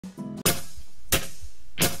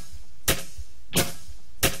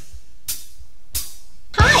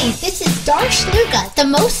Hi, this is Darsh Luga, the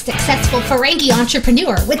most successful Ferengi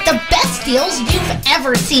entrepreneur with the best deals you've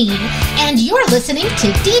ever seen. And you're listening to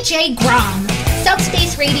DJ Grom,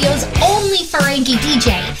 SubSpace Radio's only Ferengi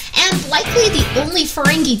DJ, and likely the only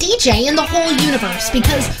Ferengi DJ in the whole universe,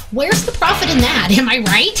 because where's the profit in that, am I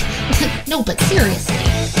right? No, but seriously.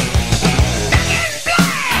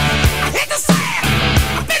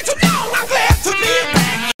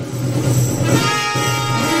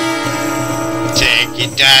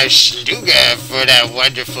 Darsh Luga for that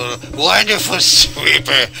wonderful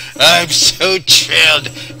sweeper. I'm so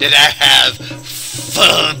thrilled that I have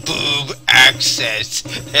full boob access.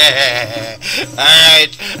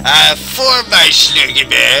 Alright, for my Sluggy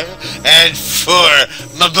Bear, and for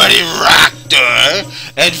my buddy Rockdoor,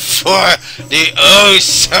 and for the oh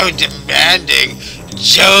so demanding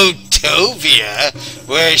Joe Tovia,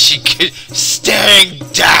 where she could staring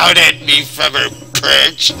down at me from her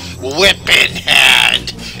perch, whip in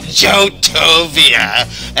hand, Joe Tovia,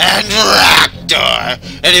 and Rockdoor,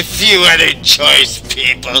 and a few other choice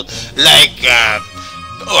people, like,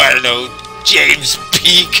 I don't know, James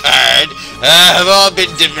Picard, have all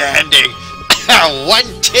been demanding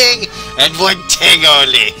one thing, and one thing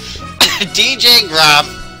only. DJ Grom,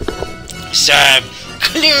 so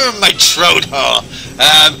clear my throat hole.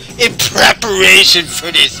 In preparation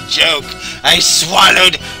for this joke, I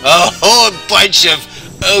swallowed a whole bunch of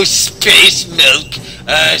space milk,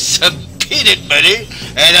 some peanut butter,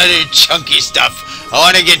 and other chunky stuff. I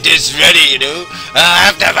want to get this ready, you know. I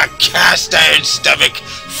have to have a cast iron stomach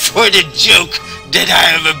for the joke that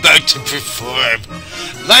I am about to perform.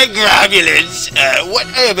 My Gromulans, what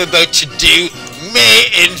I am about to do may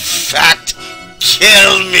in fact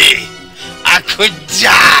kill me. I could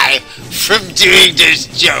die from doing this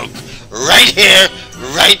joke right here,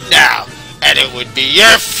 right now, and it would be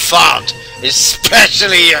your fault,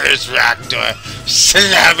 especially yours, Rockdoor,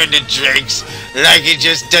 slamming the drinks like he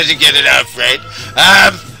just doesn't get enough, right?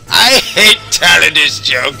 I hate telling this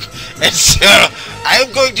joke, and so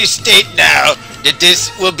I'm going to state now that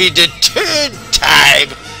this will be the third time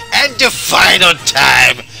and the final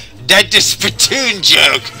time that the Spittoon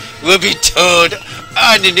joke will be told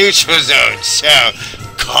on the neutral zone. So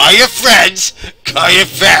call your friends, call your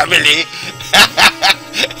family,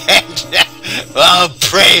 and well,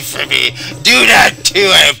 pray for me. Do that too,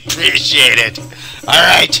 I appreciate it.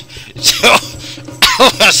 Alright, so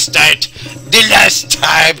we'll start the last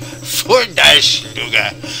time for Darsh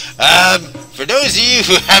Luga. For those of you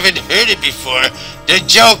who haven't heard it before, the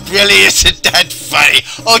joke really isn't that funny.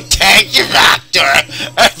 Oh, thank you,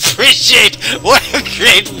 Rockdoor. I appreciate what a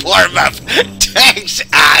great warm-up. Thanks,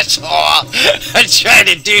 asshole. I'm trying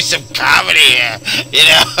to do some comedy here, you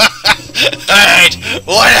know. Alright,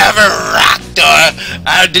 whatever, Rockdoor.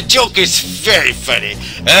 The joke is very funny.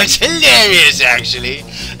 It's hilarious, actually.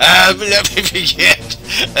 Let me begin.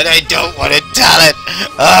 And I don't want to tell it.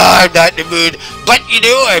 Oh, I'm not in the mood. But, you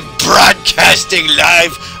know, I'm broadcasting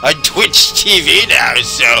live on Twitch TV now,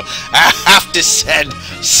 so I have to send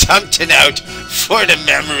something out for the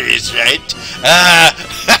memories, right?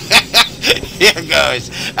 Here goes.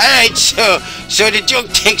 Alright, so the joke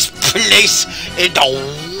takes place in the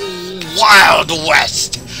Wild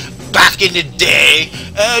West. Back in the day,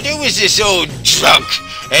 there was this old drunk,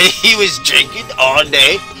 and he was drinking all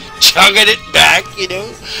night, chugging it back, you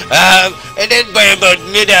know, and then by about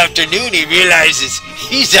mid-afternoon he realizes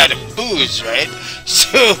he's out of booze, right?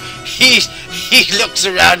 So he looks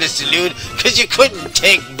around the saloon, because you couldn't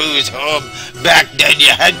take booze home back then.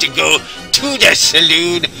 You had to go to the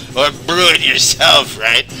saloon or brew it yourself,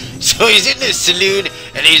 right? So he's in the saloon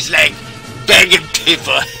and he's like begging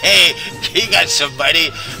people, hey, you got some money?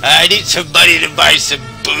 I need some money to buy some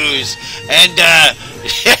booze. And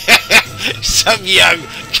some young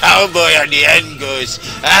cowboy on the end goes,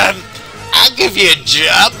 I'll give you a job,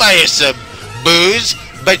 I'll buy you some booze,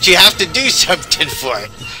 but you have to do something for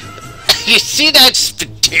it. You see that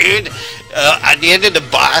Spittoon at the end of the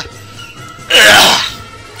bar?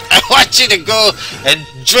 I want you to go and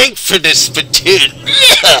drink for this Spittoon.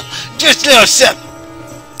 Just a little sip.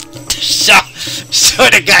 So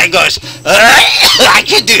the guy goes, I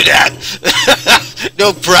can do that.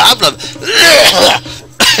 No problem.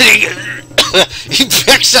 He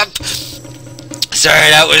picks up, sorry,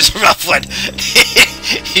 that was a rough one.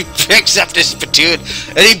 He picks up the Spittoon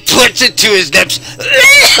and he puts it to his lips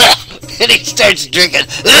and he starts drinking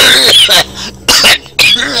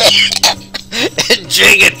and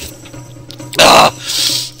drinking,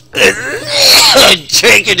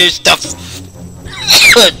 drinking his stuff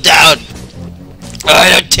down. I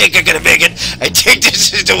don't think I'm gonna make it. I think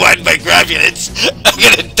this is the one by Gromulans. I'm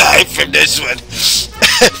gonna die from this one.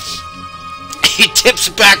 he tips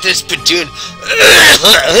back to Spittoon,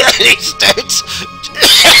 and he starts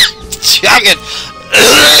chugging,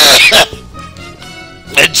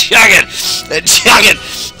 and chugging, and chugging,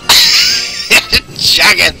 and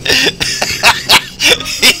chugging.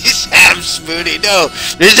 He's ham smoothie. No,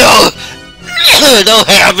 there's no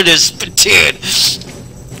ham in his Spittoon.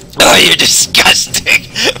 Oh, you're disgusting.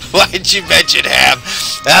 Why'd you mention ham?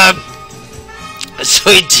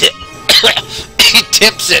 So he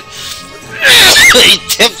tips it. He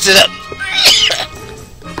tips it up.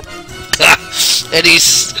 And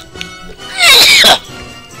he's...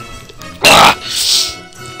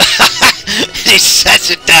 he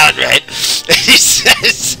sets it down, right? And he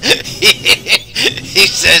says... He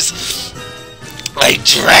says... I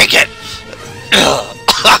drank it.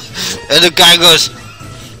 And the guy goes...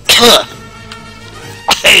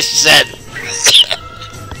 I said...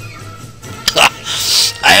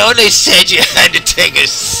 I only said you had to take a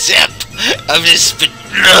sip of this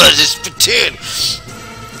Spittoon.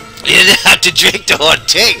 You didn't have to drink the whole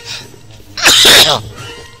thing.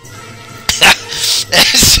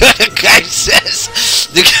 And so the guy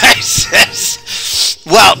says,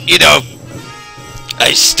 well, you know,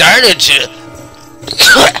 I started to...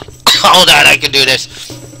 Hold on, I can do this.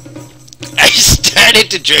 I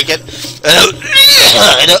started to drink it, and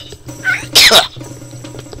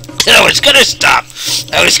I was gonna stop.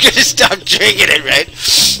 I was gonna stop drinking it, right?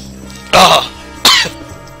 Oh.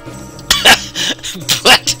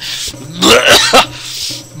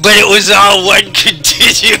 But it was all one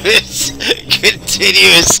continuous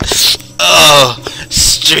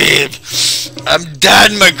stream. I'm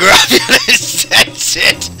done, my Gromulus. That's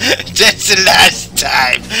it. That's the last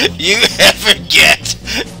time you ever get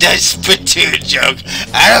the Spittoon joke.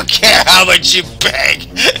 I don't care how much you beg.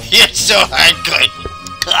 You're so hardcore.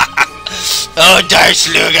 Oh,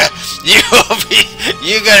 Darsluga,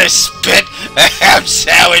 you're gonna spit a ham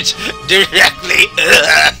sandwich directly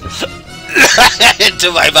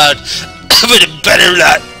into my mouth, but it better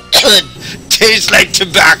not taste like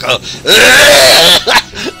tobacco.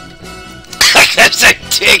 Because I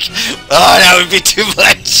think, oh, that would be too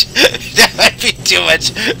much. That would be too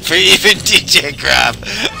much for even DJ Grom.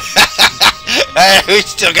 We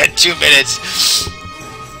still got 2 minutes.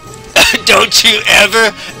 Don't you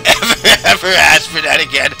ever ask for that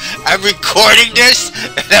again. I'm recording this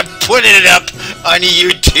and I'm putting it up on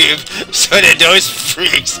YouTube so that those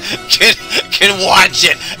freaks can watch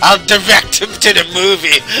it. I'll direct them to the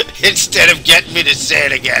movie instead of getting me to say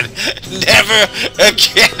it again. Never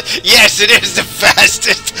again. Yes, it is the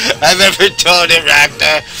fastest I've ever told it,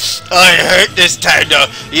 Ragnar. Oh, it hurt this time though.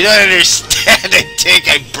 You don't understand. I think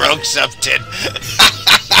I broke something.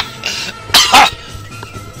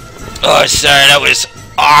 Oh, sorry, that was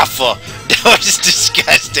awful. That was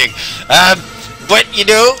disgusting. But you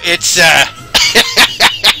know, it's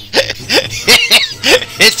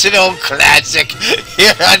it's an old classic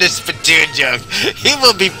here on the Spittoon joke. He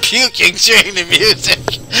will be puking during the music.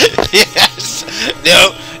 Yes.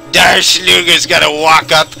 No, Darsluga's gotta walk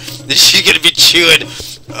up and she's gonna be chewing.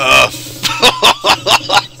 Oh.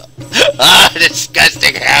 Ah,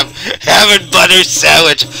 disgusting ham and butter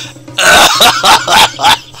sandwich.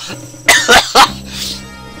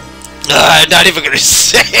 I'm not even gonna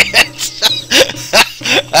say it.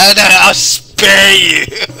 I'll spare you.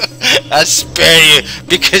 I'll spare you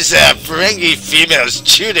because Ferengi females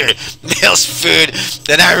chew their male's food,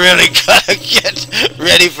 then I really gotta get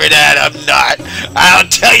ready for that. I'm not. I'll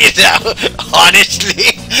tell you now,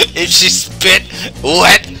 honestly, if she spit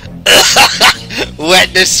wet,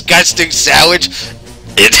 disgusting sandwich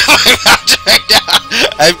into my mouth right now,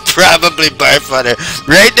 I'd probably barf on her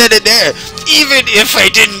right then and there. Even if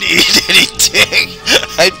I didn't eat anything,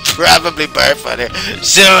 I'd probably barf on her.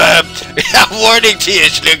 So, I'm warning to you,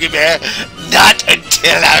 Sluggy Bear, not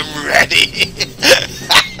until I'm ready.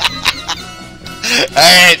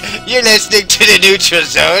 Alright, you're listening to the Neutral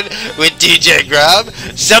Zone with DJ Grom,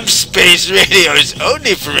 SubSpace Radio's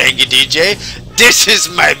only Ferengi DJ. This is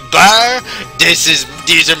my bar,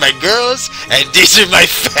 these are my girls, and these are my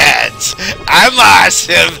fans. I'm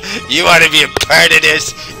awesome. You want to be a part of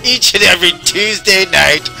this each and every Tuesday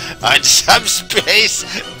night on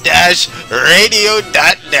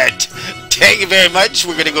subspace-radio.net. Thank you very much.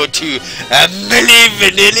 We're going to go to Milli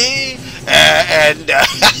Vanilli, I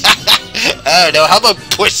don't know, how about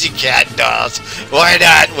Pussycat Dolls? Why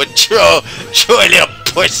not? We'll throw a little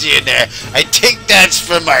pussy in there. I think that's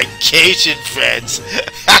for my Cajun friends.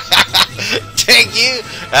 Thank you.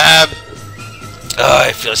 Oh,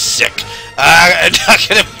 I feel sick. I'm not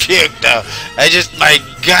gonna puke though. My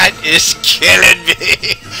gut is killing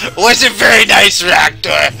me. Wasn't very nice,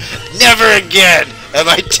 Raptor. Never again am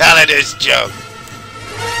I telling this joke.